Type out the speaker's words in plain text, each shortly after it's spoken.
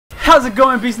How's it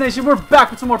going, Beast Nation? We're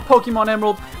back with some more Pokemon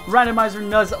Emerald Randomizer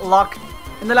Nuzlocke.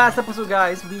 In the last episode,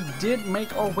 guys, we did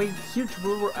make our way here to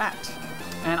where we're at.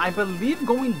 And I believe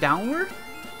going downward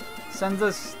sends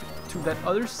us to that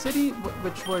other city,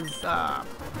 which was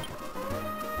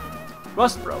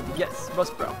Rustboro. Yes,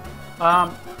 Rustboro.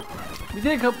 We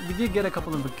did get a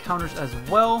couple of encounters as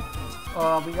well.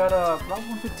 We got Route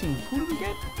 115. Who did we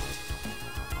get?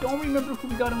 Don't remember who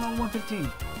we got in Route 115.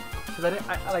 Because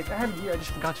I have it here, I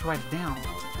just forgot to write it down.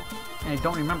 And I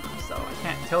don't remember, so I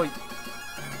can't tell you.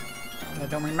 I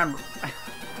don't remember.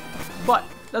 But,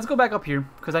 let's go back up here,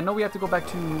 because I know we have to go back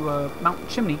to Mount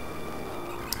Chimney.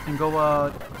 And go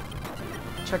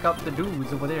check out the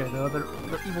dudes over there, the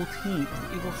evil teams,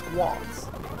 the evil squads.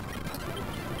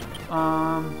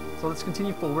 So let's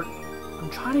continue forward. I'm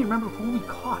trying to remember who we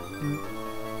caught in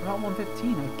Route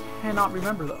 115. I cannot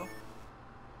remember, though.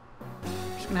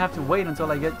 Gonna have to wait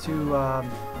until I get to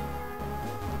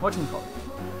whatchamacallit,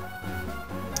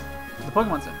 the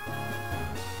Pokemon Center.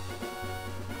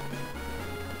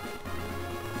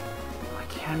 I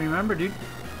can't remember, dude.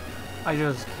 I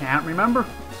just can't remember.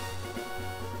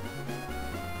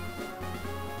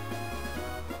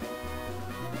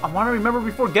 I want to remember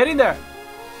before getting there,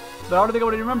 but I don't think I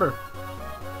would remember.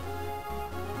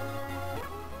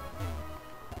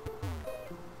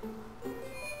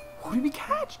 Who did we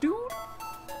catch, dude?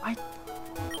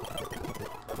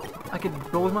 Like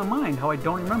it blows my mind how I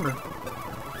don't remember.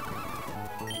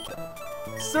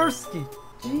 Sursky,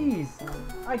 jeez,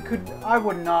 I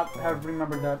would not have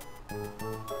remembered that.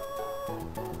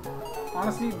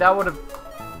 Honestly, I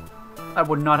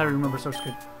would not have remembered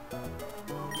Sursky.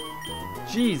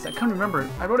 Jeez, I couldn't remember it.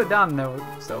 I wrote it down though,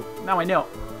 so now I know.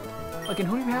 Like, and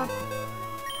who do we have?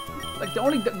 Like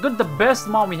the best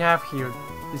mom we have here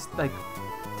is like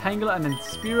Tangela and then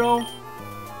Spearow.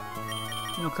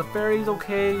 You know, Clefairy's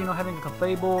okay, you know, having a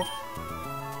Clefable.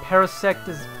 Parasect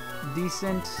is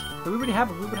decent. But we would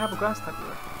have a grass type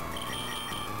here.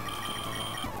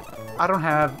 I don't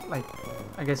have, like,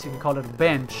 I guess you could call it a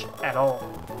bench at all.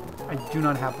 I do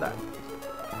not have that.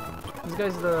 This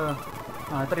guy's the...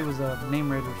 I thought he was a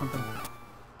Name Raider or something.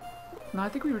 No, I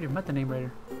think we already met the Name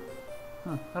Raider.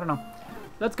 Huh, I don't know.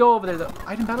 Let's go over there though.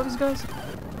 I didn't battle these guys?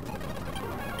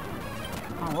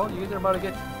 Oh, well, you guys are about to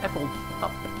get effled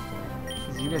up.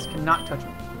 You guys cannot touch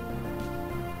me.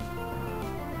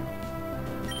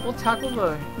 We'll tackle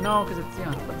the... No, because it's,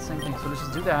 yeah, the same thing. So let's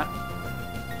just do that.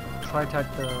 Try attack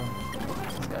this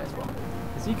guy as well.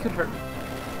 Because he could hurt me.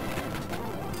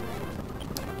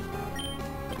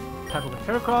 Tackle the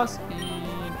Heracross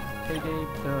and Payday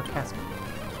the Cascade.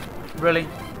 Really?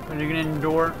 Are you going to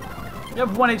endure? You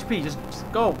have 1 HP. Just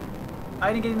go.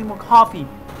 I didn't get any more coffee.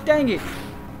 Dang it.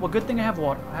 Well, good thing I have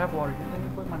water. I have water. Let me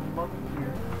put my mug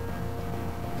here.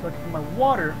 So I can put my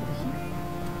water over here.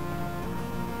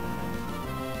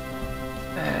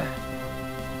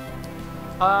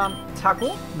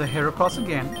 Tackle the Heracross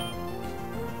again.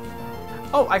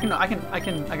 Oh, I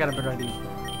got a better idea.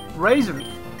 Razor Leaf.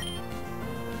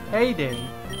 Payday.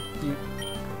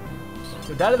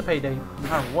 So that is the Payday, no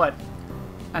matter what.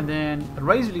 And then the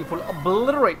Razor Leaf will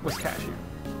obliterate Whiscash.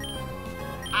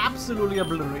 Absolutely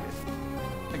obliterate it.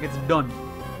 Like it's done.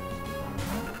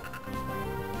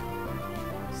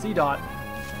 C-Dot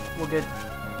will get,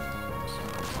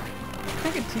 I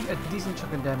think, a decent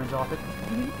chunk of damage off it.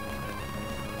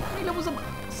 8 levels above,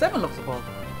 7 levels above.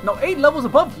 No, 8 levels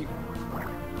above you.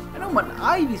 I know my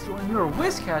Ivy's throwing you're a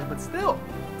Whiscash, but still,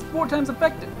 it's 4 times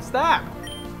effective. Stab.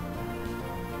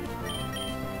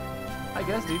 I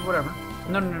guess, dude. Whatever.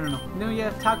 No. No,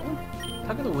 yeah, tackle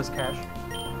the Whiscash.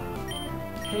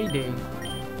 Payday.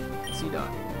 C-Dot.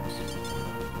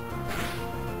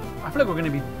 I feel like we're gonna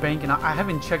be banking. I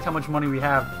haven't checked how much money we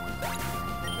have.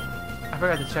 I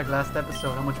forgot to check last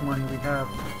episode how much money we have.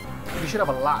 We should have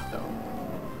a lot though.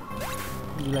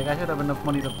 Like I should have enough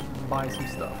money to buy some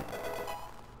stuff.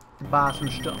 Buy some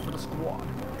stuff for the squad.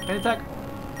 Fan attack,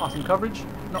 awesome coverage.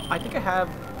 No, I think I have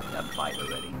that fight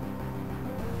already.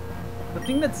 The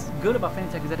thing that's good about fan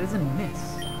attack is that it doesn't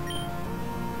miss.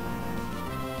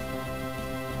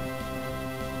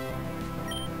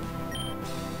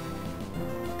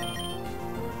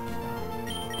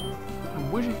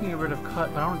 I wish I can get rid of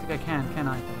cut, but I don't think I can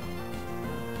I?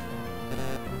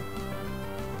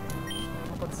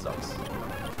 Oh, that sucks.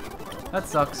 That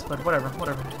sucks, but whatever,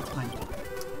 it's fine.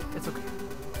 It's okay.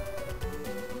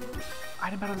 I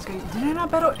didn't battle this guy. Did I not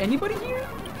battle anybody here?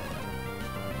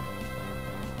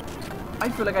 I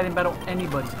feel like I didn't battle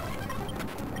anybody.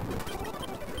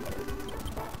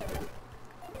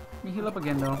 Let me heal up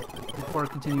again though, before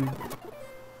continuing.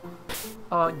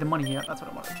 The money, yeah, that's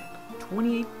what I want to check.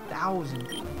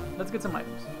 28,000. Let's get some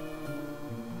items.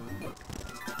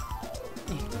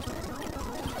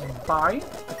 Buy.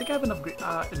 I think I have enough.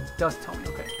 It does tell me.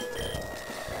 Okay.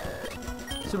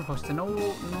 Super poster. No,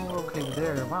 okay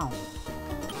there. Wow.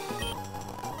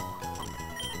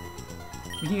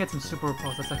 We can get some super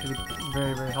posts. That's actually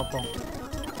very, very helpful.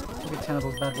 We'll get 10 of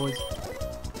those bad boys.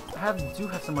 I do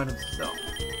have some items to sell.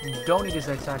 Don't need this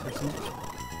X accuracy.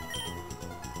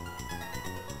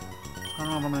 I don't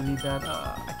know if I'm gonna need that.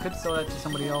 I could sell that to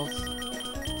somebody else.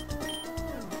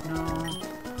 No.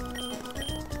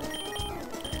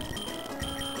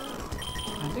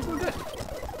 I think we're good.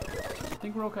 I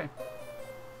think we're okay.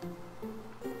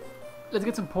 Let's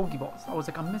get some Pokeballs. I was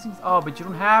like, I'm missing. Oh, but you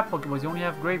don't have Pokeballs. You only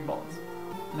have Great Balls.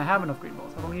 And I have enough Great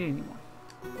Balls. I don't need any anymore.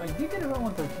 I did get around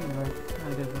 113, right? I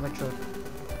did. Electro.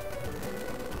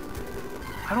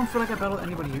 I don't feel like I battled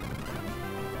anybody here.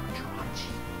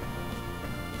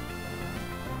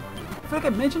 I feel like I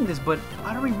mentioned this, but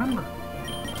I don't remember.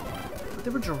 But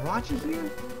there were Jirachi here?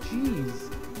 Jeez.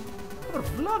 I would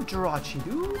have loved Jirachi,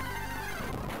 dude.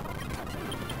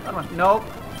 I don't know. Nope.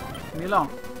 Leave me alone.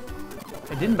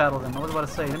 I didn't battle them. I was about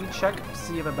to say, let me check,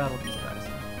 see if I battled these guys.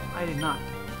 I did not.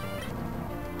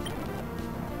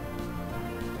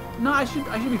 No, I should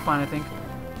be fine, I think.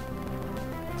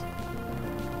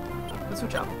 Let's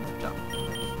switch out. Let's switch out.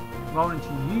 Go out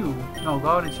into you. No, go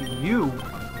out into you.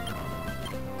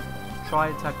 Try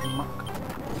attack the muck.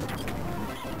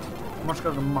 Let's go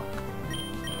to the muck.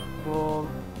 We'll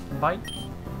bite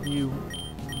you.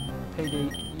 Payday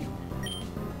you.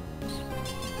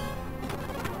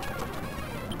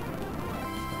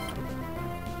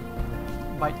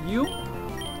 Bite you.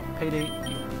 Payday you.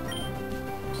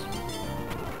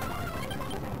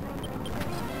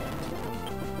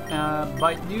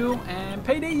 Bite you and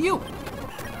payday you.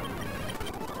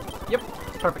 Yep,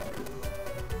 perfect.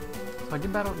 So I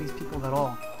didn't battle these people at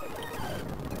all.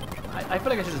 I feel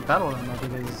like I should just battle them though,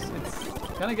 because it's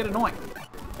gonna get annoying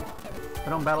if I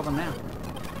don't battle them now.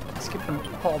 I skipped them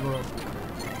all, bro.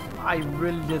 I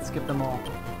really did skip them all.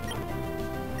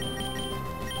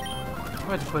 I'm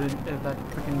going to put that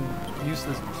freaking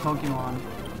useless Pokemon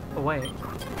away.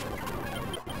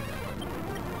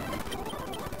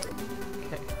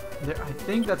 Okay, there. I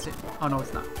think that's it. Oh no,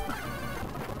 it's not. No.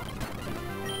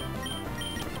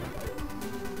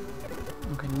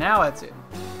 Okay, now that's it.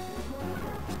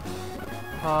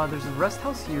 There's a rest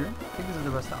house here. I think this is the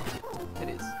rest house. It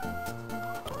is.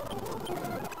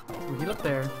 So we heal up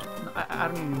there. No, I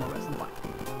don't need any more rest. I'm fine.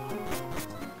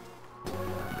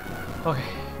 Okay.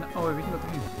 No, oh wait, we can go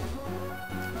through here.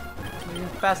 Maybe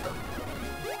faster.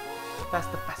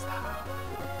 Faster, faster.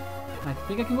 And I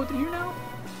think I can go through here now?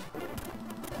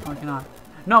 No, I cannot.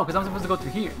 No, because I'm supposed to go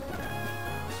through here.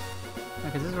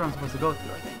 Because this is where I'm supposed to go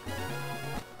through, I think.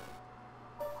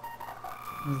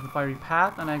 This is the fiery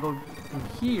path, and I go through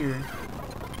here.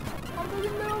 Oh, there's a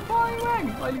little flying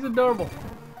wing! Oh, he's adorable.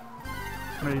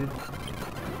 I'm ready to...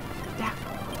 Yeah!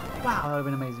 Wow, that would have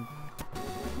been amazing.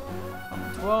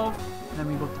 12, and then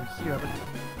we go through here. But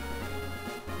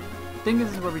I think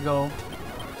this is where we go.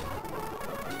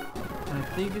 And I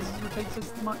think this is what takes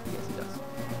us to my... Yes, it does.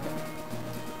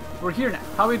 We're here now.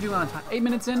 How are we doing on time? 8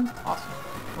 minutes in? Awesome.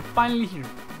 We're finally here.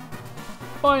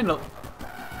 Finally!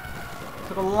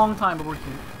 Took a long time, but we're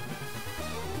here.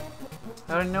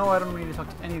 I don't know. I don't really talk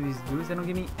to any of these dudes. They don't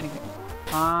give me anything.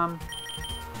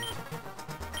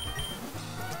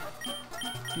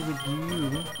 Be with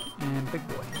you and Big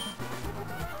Boy.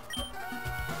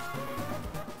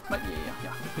 But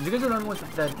yeah. Because you guys are the only ones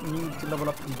that need to level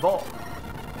up Evolve.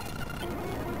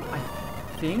 I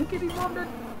think it evolved it.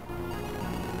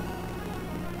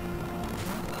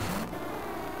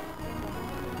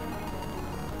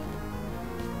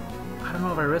 I don't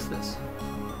know if I risk this.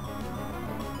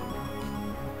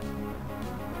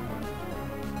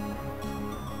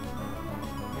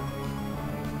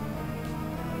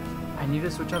 I need to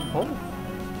switch out both.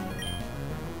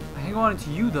 I can go on into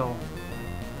you though.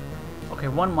 Okay,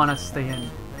 one has to stay in.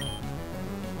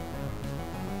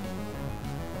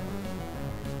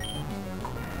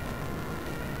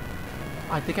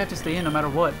 I think I have to stay in no matter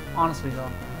what, honestly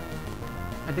though.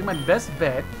 I think my best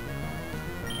bet...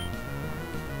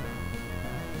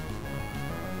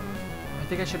 I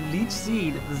think I should Leech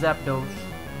Seed the Zapdos.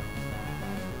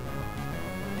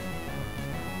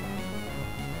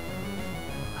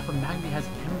 But Magby has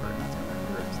Ember, and that's gonna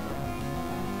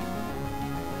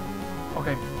hurt.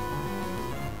 Okay.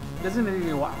 This is gonna be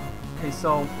a while. Okay,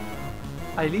 so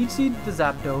I Leech Seed the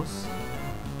Zapdos.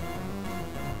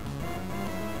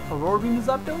 Aurora Beam the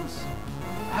Zapdos?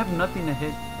 I have nothing to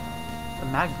hit the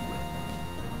Magby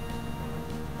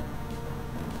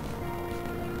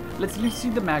with. Let's Leech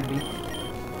Seed the Magby.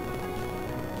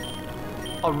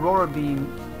 Aurora Beam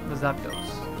the Zapdos.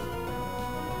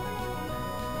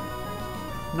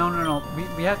 No.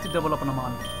 We have to double up on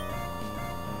Amon.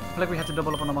 I feel like we have to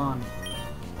double up on Amon.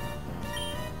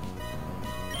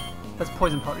 Let's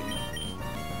Poison Powder you.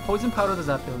 Poison Powder the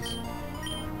Zapdos.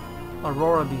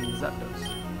 Aurora Beam the Zapdos.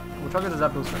 We'll target the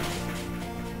Zapdos first.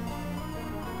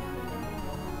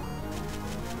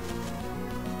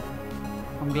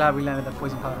 I'm glad we landed that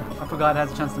Poison Powder. I forgot it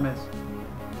has a chance to miss.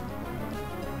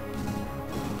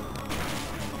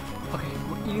 Okay,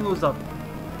 we're eating those up.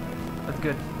 That's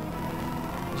good.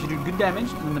 You should do good damage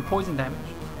and then the poison damage.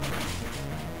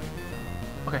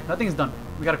 Okay, that thing's done.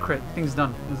 We got a crit. Thing's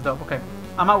done. It's dope. Okay.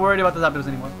 I'm not worried about the Zapdos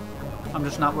anymore. I'm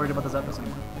just not worried about the Zapdos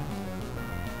anymore.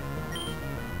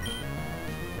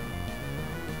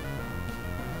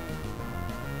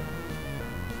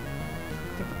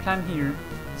 I think the plan here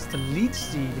is to Leech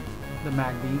Seed the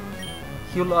Magby,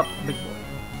 heal up Big Boy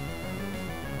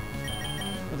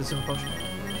with the Super Potion.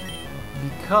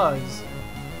 Because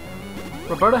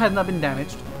Roberta has not been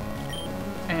damaged,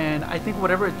 and I think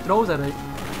whatever it throws at it,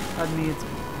 it's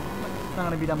not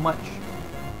gonna be that much.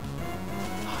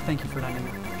 Oh, thank you for that.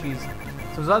 Jeez.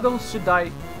 So Zapdos should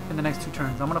die in the next 2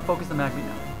 turns. I'm gonna focus the Magby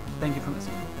now. Thank you for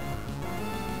missing.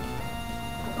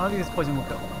 I don't think this poison will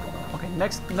kill. Okay,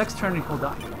 next turn he'll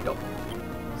die. Yo.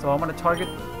 So I'm gonna target.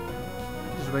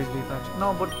 Just raise the effect.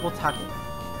 No, but we'll tackle.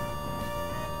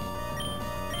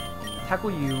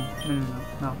 Tackle you.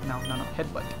 No.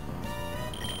 Headbutt.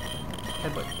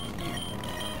 Headbutt you.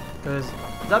 Because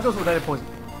Zapdos will die to poison.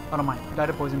 I don't mind. Die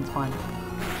to poison, it's fine.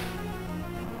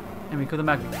 And we kill the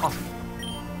Magby. Awesome.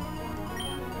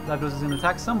 Zapdos is gonna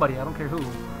attack somebody. I don't care who.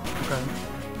 Okay.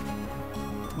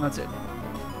 And that's it.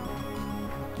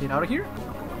 Get out of here.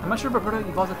 I'm not sure if Roberta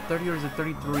evolves at 30 or is it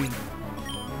 33.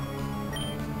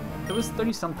 It was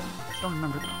 30 something. I don't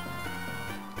remember.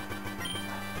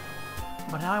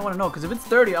 But now I want to know, because if it's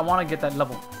 30, I want to get that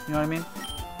level. You know what I mean?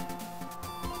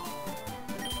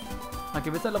 Like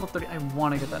if it's at level 30, I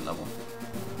want to get that level.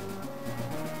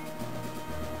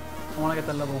 I want to get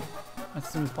that level as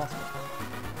soon as possible.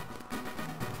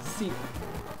 See.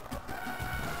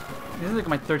 This is like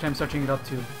my 3rd time searching it up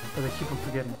too, because I keep on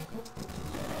forgetting.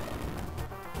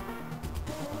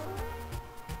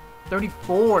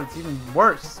 34, it's even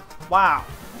worse. Wow.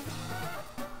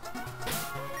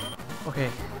 Okay.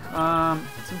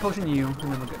 Some potion you, and then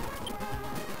we're good.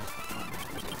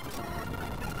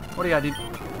 What do you got, dude?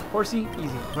 Horsey,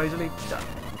 easy. Razor Leaf, done.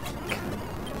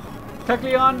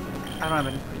 Kecleon, I don't have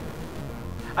any for you.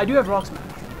 I do have Rock Smash.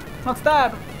 Not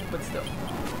stab, but still.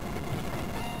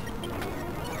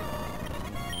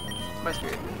 My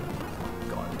Spirit.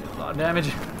 God, did a lot of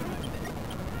damage.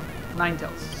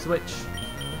 Ninetales, switch.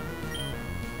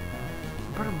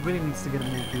 Roberta really needs to get a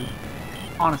move, dude.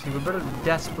 Honestly, Roberta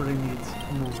desperately needs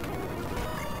a move.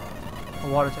 A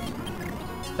water type.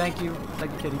 Thank you,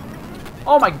 Kitty.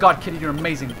 Oh my god, Kitty, you're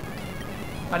amazing.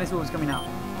 I didn't see what was coming out.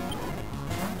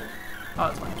 Oh,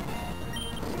 that's fine.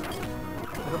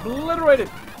 Get obliterated.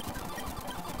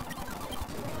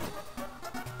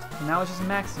 Now it's just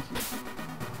Maxie here.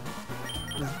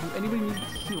 Does anybody need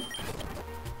heal?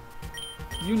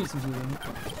 You need some healing.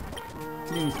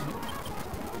 You need some healing.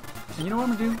 And you know what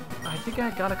I'm gonna do? I think I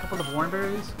got a couple of Warren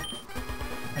Berries.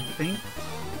 I think.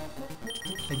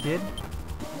 I did.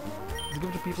 Let's give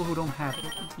it to people who don't have it.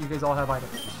 You guys all have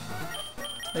items.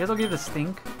 I guess I'll give it a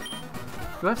stink.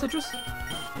 Do I have citrus?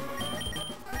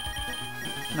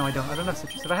 No, I don't. I don't have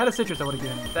citrus. If I had a citrus, I would have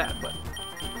given it that, but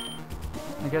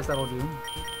I guess that'll do.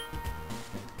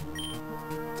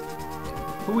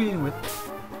 Who are we eating with?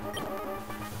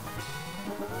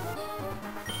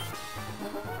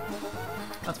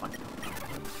 That's fine.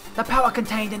 The power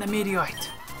contained in the meteorite.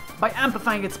 By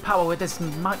amplifying its power with this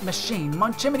machine,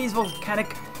 Monchimity's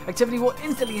volcanic activity will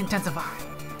instantly intensify.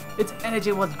 Its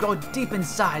energy will grow deep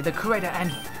inside the crater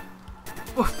and...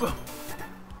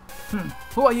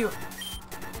 Who are you?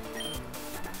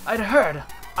 I'd heard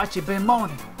Archie been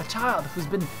moaning, a child who's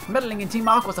been meddling in Team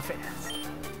Aqua's affairs.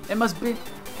 It must be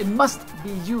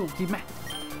you he meant.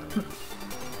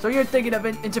 So you're thinking of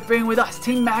interfering with us,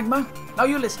 Team Magma? Now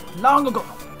you listen. Long ago,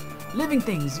 living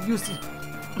things used to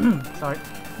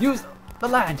use the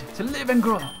land to live and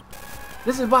grow.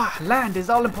 This is why land is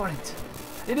all important.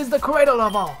 It is the cradle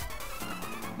of all.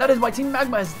 That is why Team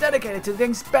Magma is dedicated to the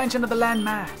expansion of the land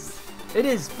mass. It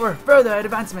is for further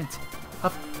advancement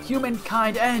of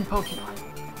humankind and Pokemon.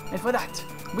 And for that,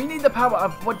 we need the power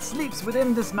of what sleeps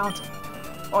within this mountain.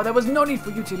 Or there was no need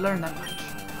for you to learn that much.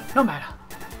 No matter.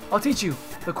 I'll teach you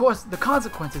the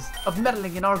consequences of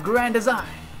meddling in our grand design.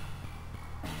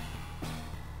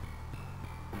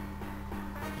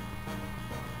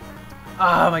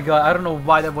 Oh my god, I don't know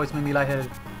why that voice made me lightheaded.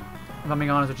 If I'm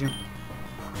being honest with you.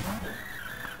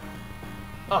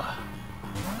 Ugh.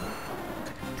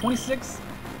 26.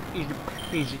 Easy.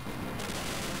 Easy.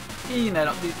 Eating that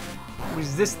up, dude.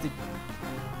 Resisting.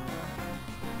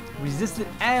 Resisted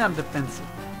and I'm defensive.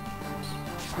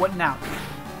 What now?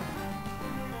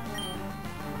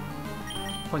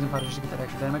 Poison powder just to get that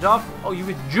extra damage off. Oh, you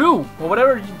withdrew! Well,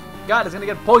 whatever you got is gonna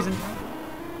get poisoned.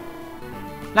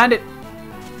 Land it!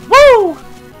 Woo!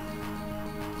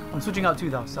 I'm switching out too,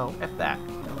 though, so F that.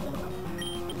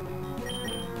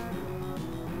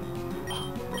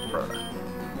 Roberta.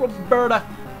 Roberta!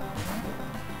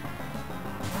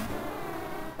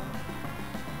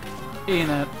 Eating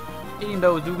it. Eating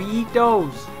those. Do we eat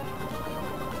those?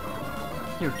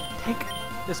 Here, take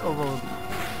this over.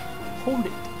 Hold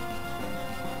it.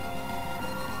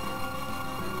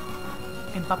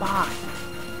 And bye-bye.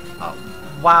 Oh,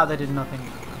 wow, that did nothing.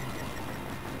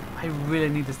 I really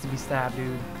need this to be stabbed,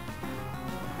 dude.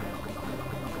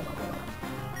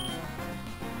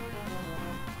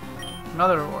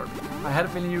 Another reward. I had a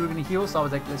feeling you were gonna heal, so I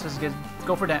was like, let's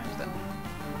go for damage then.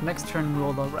 Next turn,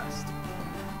 we'll the rest.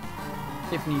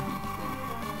 If need be.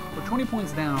 We're 20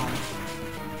 points down.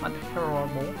 Not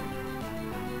terrible.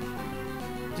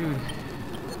 Dude.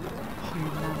 Oh, you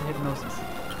have the hypnosis.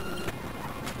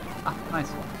 Ah,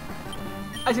 nice.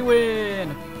 Icy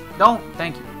win! Don't!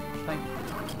 Thank you. Thank you.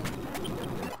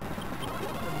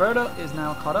 Roberta is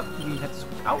now caught up. We had to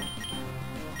switch out.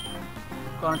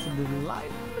 Gone into Delilah.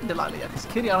 Delilah, yeah. Because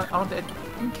Kitty, I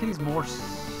think Kitty's more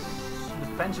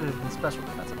defensive than special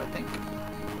defensive, I think.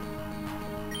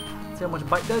 See how much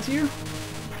bite does here?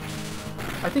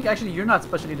 I think actually you're not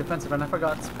specially defensive, and I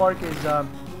forgot Spark is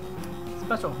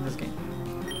special in this game.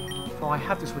 So I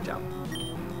have to switch out.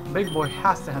 Big boy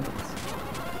has to handle this.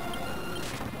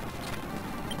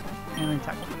 And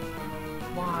attack.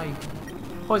 Why?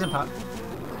 Poison powder.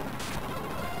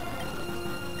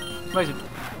 Razor.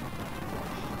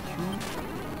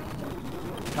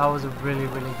 That was a really,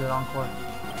 really good encore.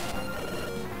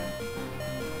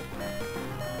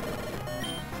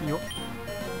 Yo.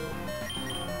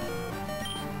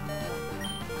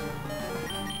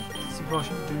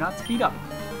 Potion. Do not speed up.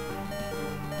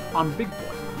 On Big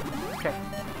Boy. Okay.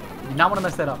 You do not want to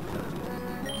mess that up.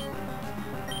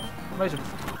 Razor.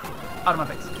 Out of my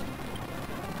face.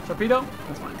 Torpedo.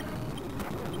 That's fine.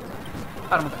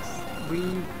 Out of my face.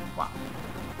 Wow.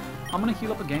 I'm gonna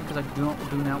heal up again because I do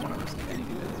not want to risk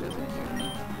anything that does anything to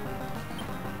me.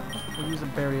 We'll use a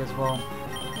berry as well.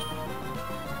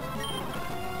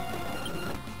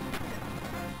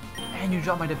 And you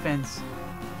drop my defense.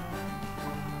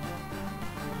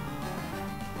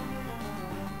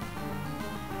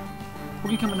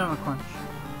 Who coming down a crunch?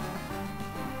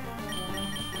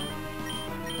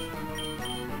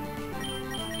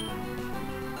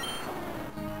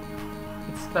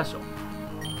 It's special.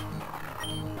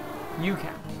 You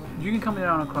can. You can come in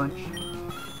on a crunch.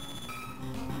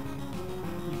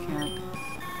 You can't.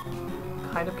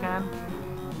 Kind of can.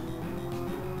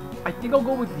 I think I'll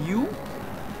go with you.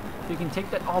 You can take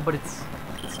that. Oh, but it's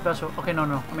special. Okay, no.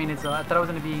 I mean, it's. I thought it was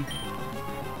gonna be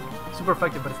super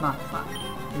effective, but it's not. It's not.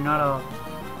 You're not a.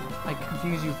 I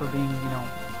confuse you for being, you know,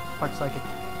 part psychic.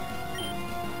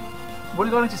 We're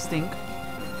going to stink.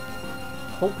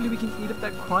 Hopefully we can eat up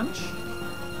that crunch.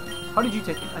 How did you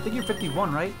take it? I think you're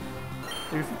 51, right?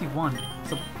 You're 51.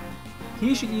 So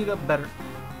he should eat it up better.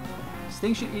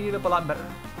 Sting should eat it up a lot better.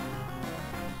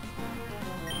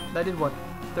 That did what?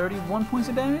 31 points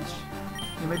of damage?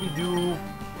 You maybe do.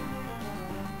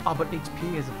 Oh, but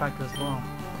HP is a factor as well.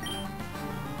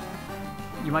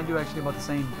 You might do actually about the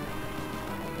same.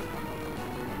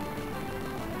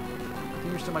 I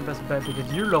think you're still my best bet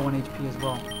because you're low on HP as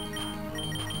well.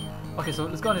 Okay, so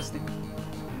let's go on this thing.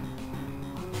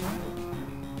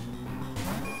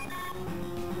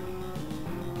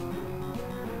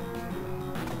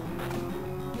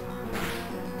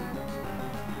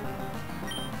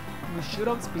 We should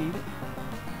outspeed.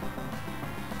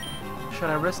 Should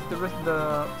I risk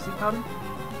the seed powder?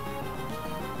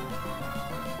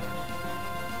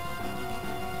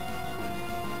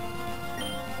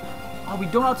 Oh, we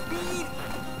don't outspeed!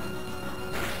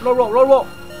 Roll!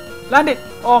 Land it!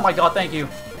 Oh my god, thank you.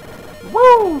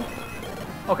 Woo!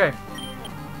 Okay.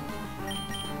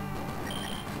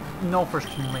 No first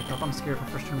turn wake up. I'm scared for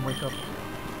first turn wake up.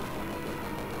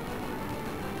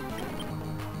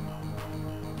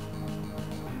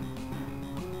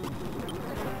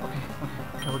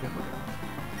 Okay, we're good.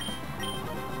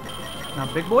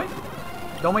 Now, big boy,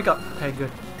 don't wake up. Okay,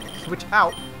 good. Switch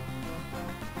out.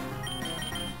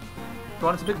 Go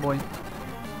on to big boy.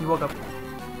 He woke up.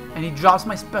 And he drops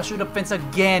my special defense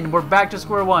again. We're back to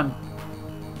square one.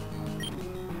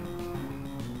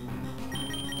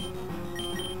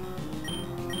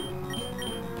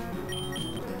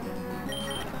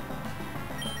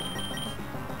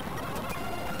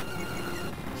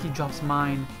 drops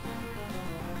mine.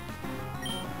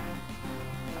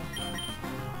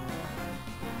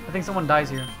 I think someone dies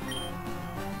here.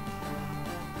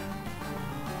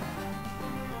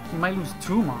 You might lose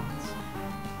 2 mons.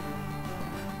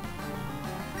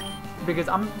 Because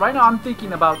right now I'm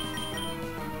thinking about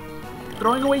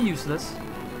throwing away useless.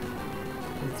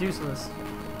 It's useless.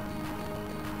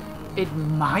 It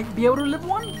might be able to live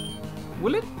 1?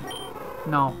 Will it?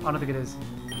 No, I don't think it is.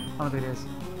 I don't think it is.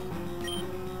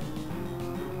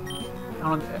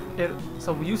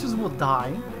 So useless will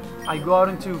die. I go out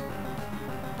into...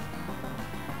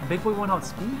 Big Boy went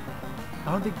outspeed?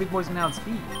 I don't think Big Boy's gonna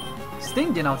outspeed.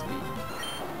 Sting didn't outspeed.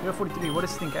 You're 43. What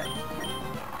is Sting at?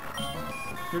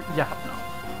 Yeah, no.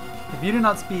 If you did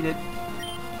not speed it,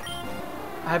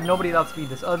 I have nobody to outspeed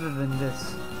this other than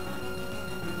this.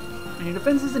 And your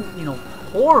defense isn't, you know,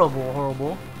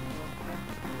 horrible.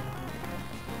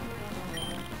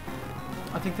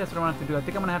 I think that's what I'm gonna have to do. I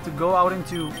think I'm gonna have to go out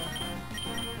into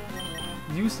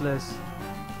useless,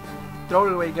 throw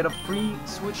it away, get a free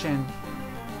switch in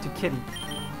to Kitty.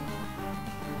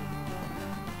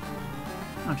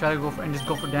 I'll try to go for and just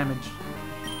go for damage.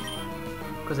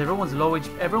 Because everyone's low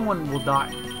HP, everyone will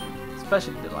die.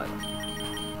 Especially Delilah.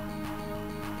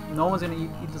 No one's gonna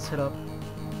eat this hit up.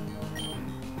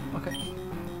 Okay.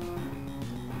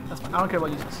 That's fine. I don't care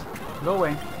about useless. Go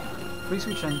away. Free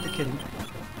switch in to Kitty.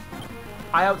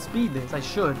 I outspeed this. I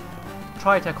should.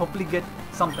 Try attack. Hopefully get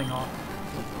something off.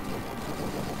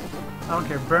 I don't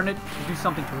care. Burn it. Do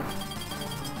something to it.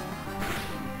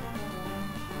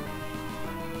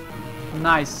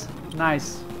 Nice.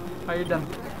 Nice. Alright, you're done.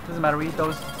 Doesn't matter. We eat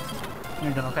those. And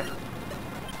you're done. Okay.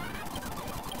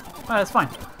 Alright, that's fine.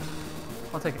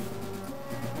 I'll take it.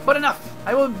 But enough.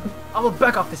 I will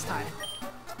back off this time.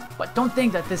 But don't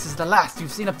think that this is the last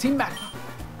you've seen of Team Magma.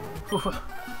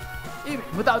 Even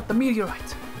without the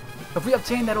meteorite, if we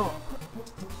obtain that all.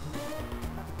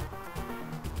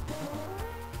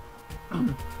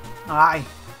 Aye,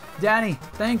 Danny,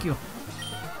 thank you.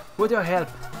 With your help,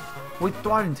 we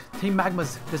thwarted Team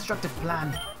Magma's destructive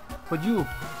plan. But you,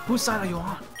 whose side are you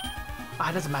on?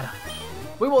 It doesn't matter.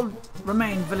 We will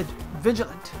remain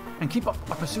vigilant and keep up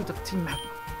our pursuit of Team Magma.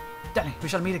 Danny, we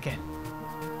shall meet again.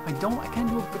 I can't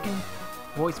do a freaking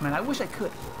voice, man. I wish I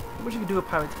could. I wish I could do a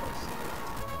pirate's voice.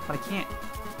 But I can't.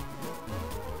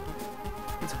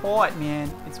 It's hot,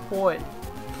 man. It's hot.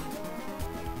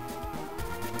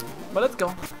 But let's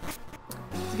go.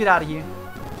 Let's get out of here.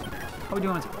 How are we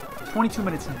doing? 22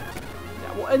 minutes in.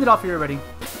 Yeah, we'll end it off here already.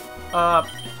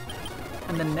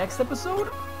 And the next episode?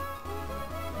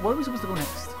 Where are we supposed to go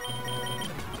next?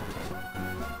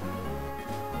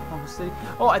 City.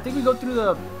 Oh, I think we go through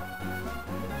that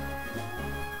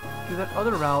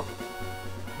other route.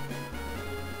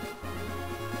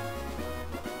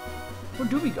 Where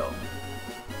do we go?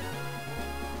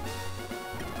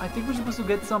 I think we're supposed to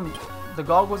get the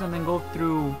goggles and then go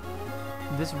through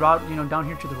this route, you know, down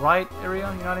here to the right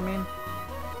area, you know what I mean?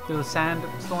 To the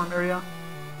sandstorm area.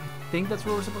 I think that's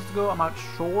where we're supposed to go. I'm not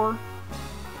sure.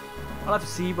 I'll have to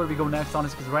see where we go next,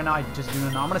 honestly, because right now I just do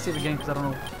not know. I'm going to save again because I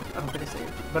don't know. I don't think I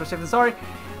saved. Better safe than sorry.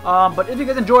 But if you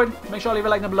guys enjoyed, make sure to leave a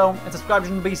like down below and subscribe to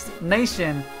the Beast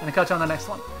Nation. And I'll catch you on the next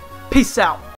one. Peace out.